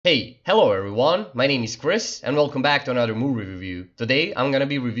Hello everyone, my name is Chris and welcome back to another movie review. Today I'm gonna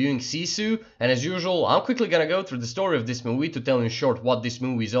be reviewing Sisu, and as usual I'm quickly gonna go through the story of this movie to tell you in short what this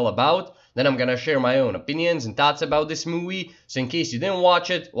movie is all about. Then I'm gonna share my own opinions and thoughts about this movie, so in case you didn't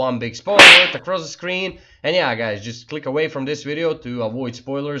watch it, one big spoiler alert across the screen. And yeah guys, just click away from this video to avoid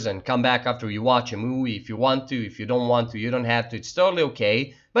spoilers and come back after you watch a movie if you want to. If you don't want to, you don't have to, it's totally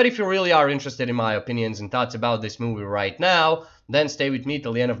okay. But if you really are interested in my opinions and thoughts about this movie right now, then stay with me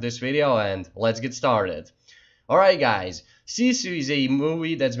till the end of this video and let's get started. Alright guys, Sisu is a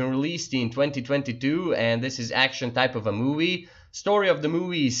movie that's been released in 2022 and this is action type of a movie. Story of the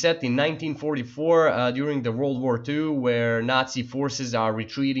movie is set in 1944 during the World War II, where Nazi forces are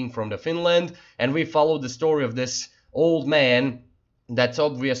retreating from the Finland, and we follow the story of this old man that's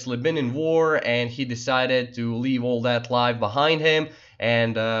obviously been in war, and he decided to leave all that life behind him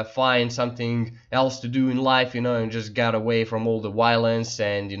and find something else to do in life, and just got away from all the violence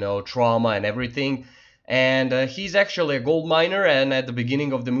and, trauma and everything. And he's actually a gold miner, and at the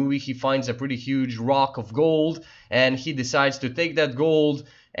beginning of the movie he finds a pretty huge rock of gold, and he decides to take that gold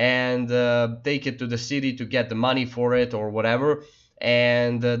and take it to the city to get the money for it or whatever.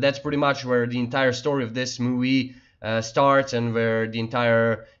 And that's pretty much where the entire story of this movie starts and where the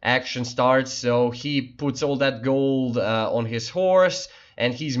entire action starts. So he puts all that gold on his horse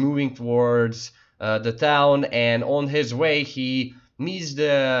and he's moving towards the town, and on his way he meets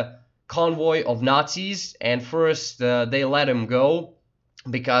the convoy of Nazis, and first they let him go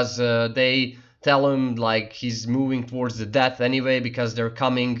because they tell him like he's moving towards the death anyway, because they're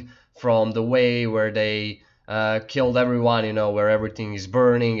coming from the way where they killed everyone, where everything is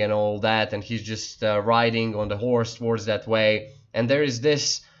burning and all that, and he's just riding on the horse towards that way. And there is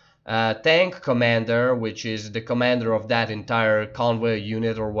this tank commander, which is the commander of that entire convoy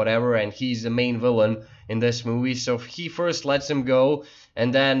unit or whatever, and he's the main villain in this movie. So he first lets him go,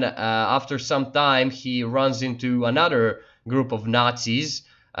 and then after some time he runs into another group of Nazis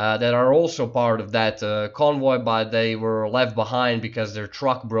that are also part of that convoy, but they were left behind because their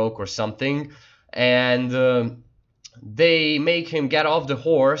truck broke or something. And they make him get off the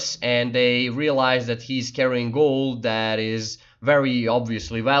horse, and they realize that he's carrying gold that is very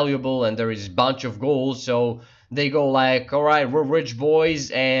obviously valuable, and there is a bunch of gold. So they go like, alright, we're rich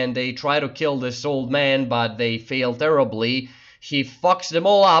boys, and they try to kill this old man, but they fail terribly. He fucks them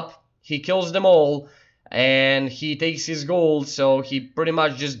all up, he kills them all, and he takes his gold. So he pretty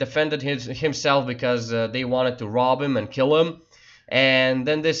much just defended himself because they wanted to rob him and kill him. And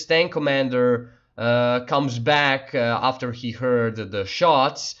then this tank commander comes back after he heard the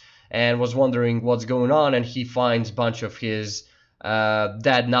shots and was wondering what's going on, and he finds a bunch of his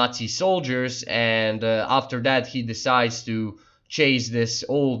dead Nazi soldiers, and after that he decides to chase this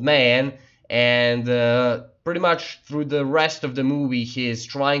old man, and pretty much through the rest of the movie he is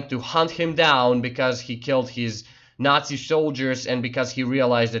trying to hunt him down because he killed his Nazi soldiers and because he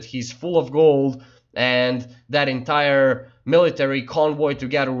realized that he's full of gold, and that entire military convoy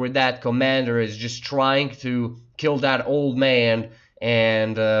together with that commander is just trying to kill that old man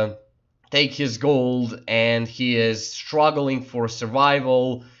and take his gold. And he is struggling for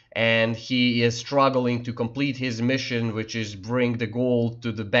survival, and he is struggling to complete his mission, which is bring the gold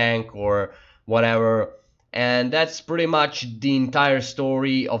to the bank or whatever. And that's pretty much the entire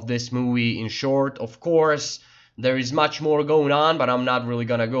story of this movie in short. Of course, there is much more going on, but I'm not really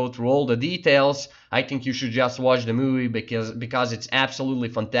gonna go through all the details. I think you should just watch the movie because it's absolutely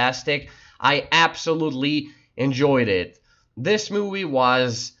fantastic. I absolutely enjoyed it. This movie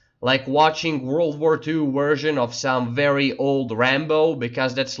was like watching World War II version of some very old Rambo,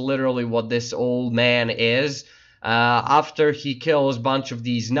 because that's literally what this old man is. After he kills a bunch of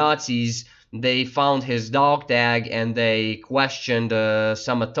these Nazis, they found his dog tag and they questioned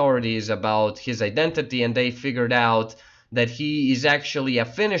some authorities about his identity, and they figured out that he is actually a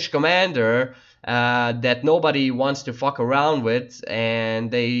Finnish commander that nobody wants to fuck around with, and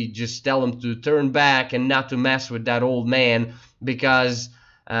they just tell him to turn back and not to mess with that old man because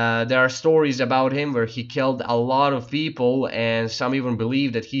there are stories about him where he killed a lot of people, and some even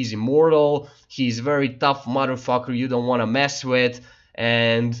believe that he's immortal. He's a very tough motherfucker you don't want to mess with,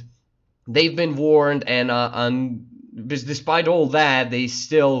 and they've been warned, and despite all that, they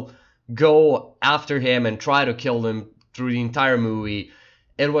still go after him and try to kill him through the entire movie.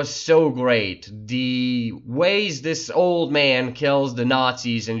 It was so great. The ways this old man kills the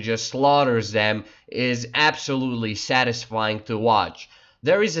Nazis and just slaughters them is absolutely satisfying to watch.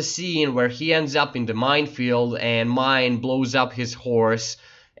 There is a scene where he ends up in the minefield and mine blows up his horse,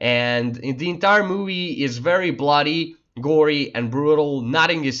 and the entire movie is very bloody, gory and brutal.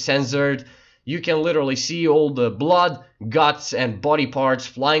 Nothing is censored. you can literally see all the blood, guts, and body parts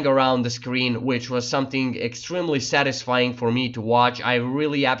flying around the screen, which was something extremely satisfying for me to watch. I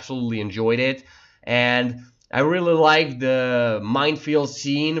really absolutely enjoyed it, and I really like the minefield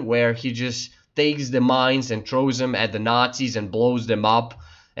scene where he just takes the mines and throws them at the Nazis and blows them up.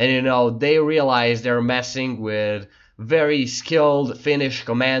 And you know, they realize they're messing with very skilled Finnish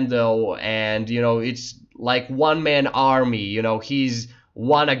commando, and you know, it's like one-man army. You know, he's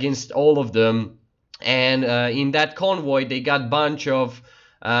one against all of them. And in that convoy, they got a bunch of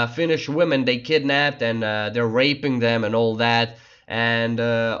Finnish women they kidnapped, and they're raping them and all that. And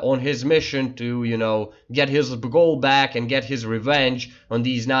on his mission to, you know, get his goal back and get his revenge on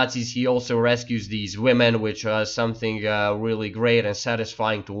these Nazis, he also rescues these women, which is something really great and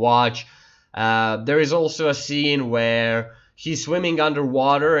satisfying to watch. There is also a scene where he's swimming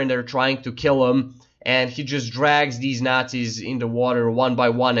underwater and they're trying to kill him, and he just drags these Nazis in the water one by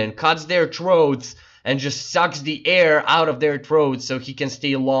one and cuts their throats and just sucks the air out of their throats so he can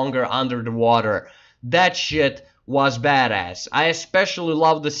stay longer under the water. That shit was badass. I especially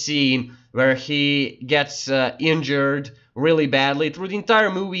love the scene where he gets injured really badly. Through the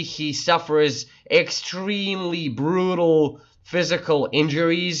entire movie, he suffers extremely brutal physical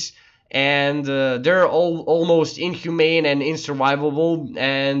injuries, and they're almost inhumane and insurvivable.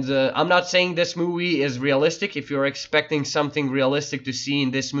 And I'm not saying this movie is realistic. If you're expecting something realistic to see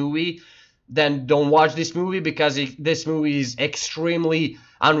in this movie, then don't watch this movie, because this movie is extremely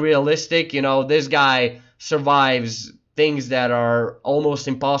unrealistic. You know, this guy survives things that are almost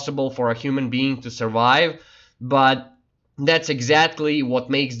impossible for a human being to survive, but that's exactly what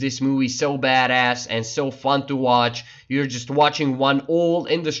makes this movie so badass and so fun to watch. You're just watching one old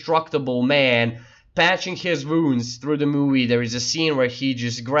indestructible man patching his wounds through the movie. There is a scene where he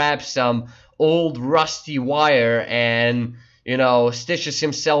just grabs some old rusty wire and, you know, stitches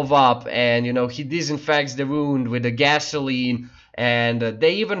himself up, and, you know, he disinfects the wound with the gasoline. And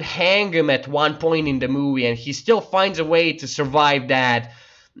they even hang him at one point in the movie, and he still finds a way to survive that.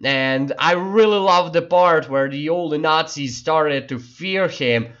 And I really love the part where the old Nazis started to fear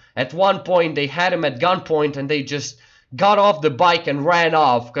him. At one point, they had him at gunpoint, and they just got off the bike and ran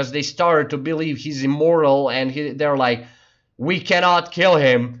off because they started to believe he's immortal. And they're like, we cannot kill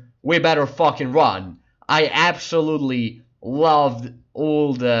him. We better fucking run. I absolutely loved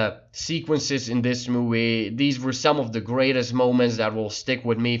all the sequences in this movie. These were some of the greatest moments that will stick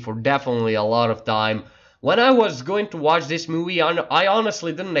with me for definitely a lot of time. When I was going to watch this movie, I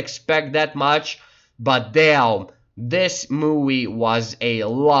honestly didn't expect that much, but damn, this movie was a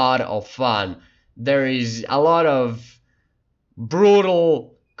lot of fun. There is a lot of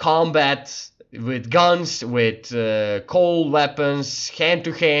brutal combat with guns, with cold weapons,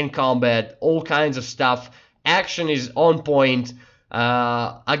 hand-to-hand combat, all kinds of stuff. Action is on point.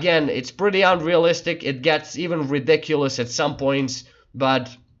 Again, it's pretty unrealistic. It gets even ridiculous at some points, but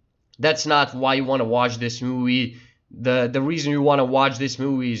that's not why you want to watch this movie. The reason you want to watch this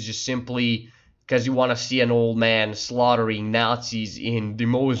movie is just simply because you want to see an old man slaughtering Nazis in the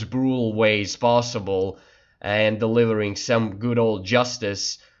most brutal ways possible and delivering some good old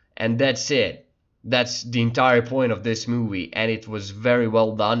justice, and that's it. That's the entire point of this movie, and it was very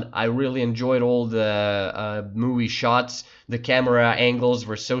well done. I really enjoyed all the movie shots. The camera angles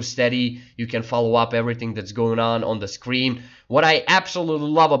were so steady. You can follow up everything that's going on the screen. What I absolutely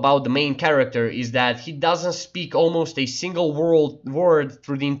love about the main character is that he doesn't speak almost a single word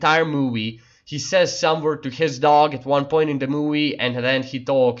through the entire movie. He says some word to his dog at one point in the movie, and then he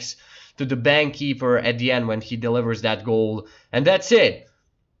talks to the bank keeper at the end when he delivers that gold, and that's it.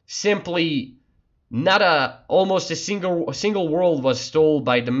 Simply, almost a single word was told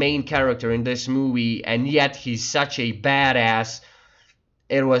by the main character in this movie, and yet he's such a badass.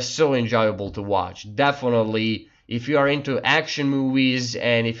 It was so enjoyable to watch. Definitely, if you are into action movies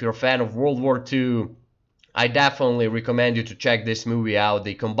and if you're a fan of World War II, I definitely recommend you to check this movie out.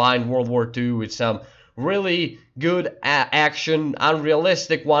 They combined World War II with some really good action,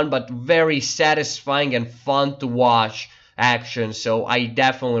 unrealistic one, but very satisfying and fun to watch action. So I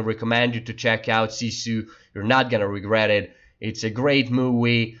definitely recommend you to check out Sisu. You're not gonna regret it. It's a great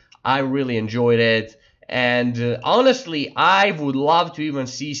movie. I really enjoyed it, and honestly, I would love to even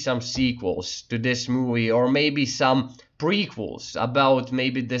see some sequels to this movie, or maybe some prequels about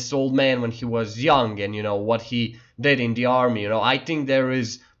maybe this old man when he was young and, you know, what he did in the army. You know, I think there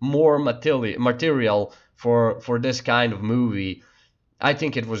is more material for this kind of movie. I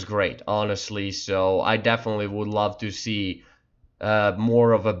think it was great, honestly, so I definitely would love to see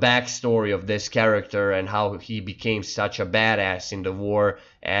more of a backstory of this character and how he became such a badass in the war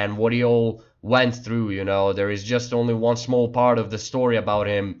and what he all went through. You know, there is just only one small part of the story about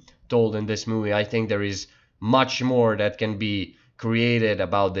him told in this movie. I think there is much more that can be created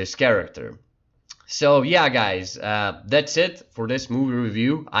about this character. So yeah, guys, that's it for this movie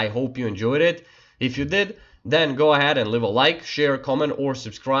review. I hope you enjoyed it. If you did, then go ahead and leave a like, share, comment, or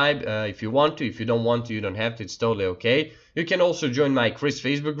subscribe if you want to. If you don't want to, you don't have to. It's totally okay. You can also join my Chris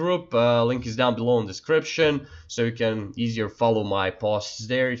Facebook group. Link is down below in the description, so you can easier follow my posts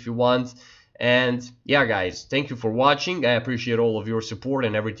there if you want. And yeah, guys, thank you for watching. I appreciate all of your support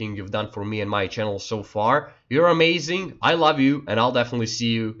and everything you've done for me and my channel so far. You're amazing. I love you, and I'll definitely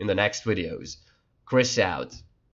see you in the next videos. Chris out.